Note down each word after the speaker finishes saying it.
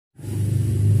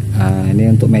ini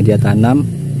untuk media tanam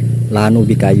lahan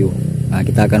ubi kayu. Nah,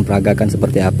 kita akan peragakan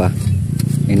seperti apa.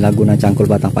 Inilah guna cangkul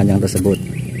batang panjang tersebut.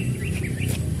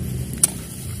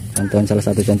 Contohnya, salah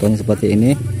satu contohnya seperti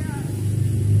ini.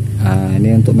 Nah,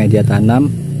 ini untuk media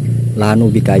tanam lahan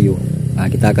ubi kayu.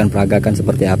 Nah, kita akan peragakan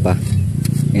seperti apa.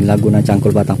 Inilah guna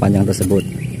cangkul batang panjang tersebut.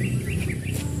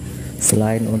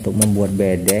 Selain untuk membuat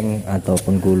bedeng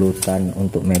ataupun gulutan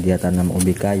untuk media tanam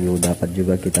ubi kayu, dapat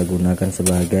juga kita gunakan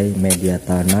sebagai media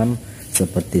tanam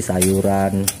seperti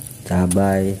sayuran,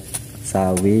 cabai,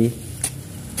 sawi,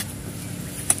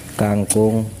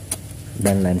 kangkung,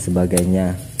 dan lain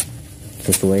sebagainya,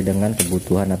 sesuai dengan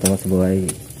kebutuhan atau sesuai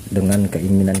dengan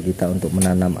keinginan kita untuk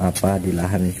menanam apa di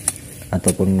lahan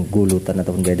ataupun gulutan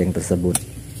ataupun bedeng tersebut.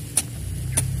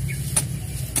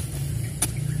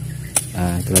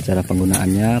 Nah, itulah cara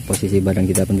penggunaannya. Posisi badan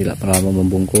kita pun tidak terlalu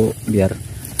membungkuk, biar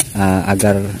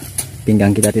agar pinggang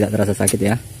kita tidak terasa sakit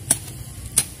ya.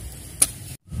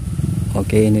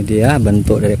 Oke, ini dia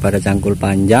bentuk daripada cangkul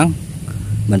panjang.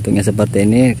 Bentuknya seperti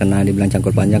ini karena dibilang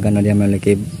cangkul panjang karena dia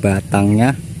memiliki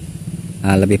batangnya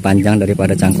lebih panjang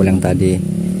daripada cangkul yang tadi.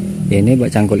 Ini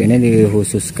buat cangkul ini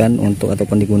dikhususkan untuk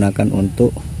ataupun digunakan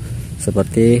untuk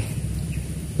seperti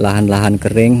lahan-lahan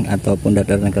kering ataupun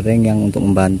dataran kering yang untuk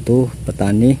membantu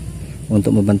petani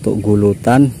untuk membentuk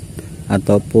gulutan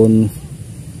ataupun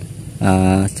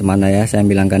semana ya, saya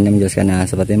bilangkannya, menjelaskannya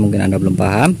seperti mungkin Anda belum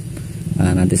paham.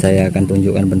 Nanti saya akan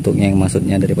tunjukkan bentuknya yang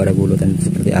maksudnya daripada gulutan itu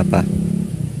seperti apa.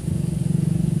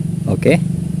 Oke,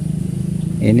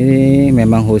 ini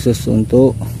memang khusus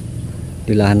untuk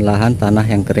di lahan-lahan tanah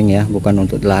yang kering ya, bukan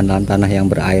untuk lahan-lahan tanah yang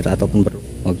berair ataupun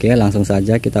Oke, langsung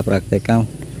saja kita praktekkan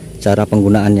cara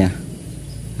penggunaannya.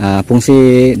 Nah,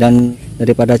 fungsi dan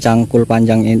daripada cangkul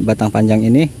panjang batang panjang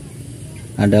ini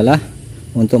adalah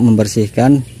untuk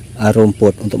membersihkan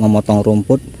rumput, untuk memotong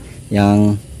rumput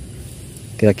yang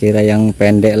kira-kira yang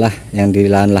pendek lah, yang di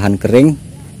lahan-lahan kering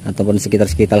ataupun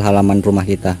sekitar halaman rumah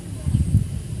kita.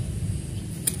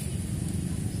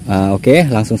 Oke,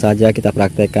 langsung saja kita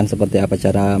praktekkan seperti apa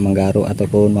cara menggaruk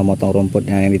ataupun memotong rumput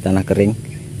yang di tanah kering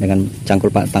dengan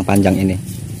cangkul batang panjang ini.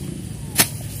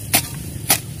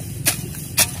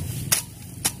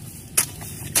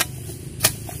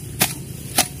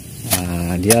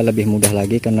 Dia lebih mudah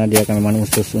lagi karena dia akan memang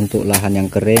khusus untuk lahan yang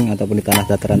kering ataupun di tanah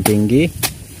dataran tinggi.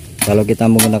 Kalau kita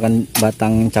menggunakan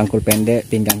batang cangkul pendek,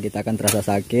 pinggang kita akan terasa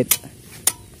sakit.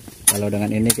 Kalau dengan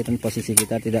ini posisi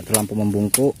kita tidak terlampau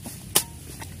membungkuk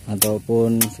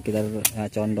ataupun sekitar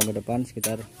condong ke depan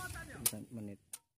sekitar 1 menit.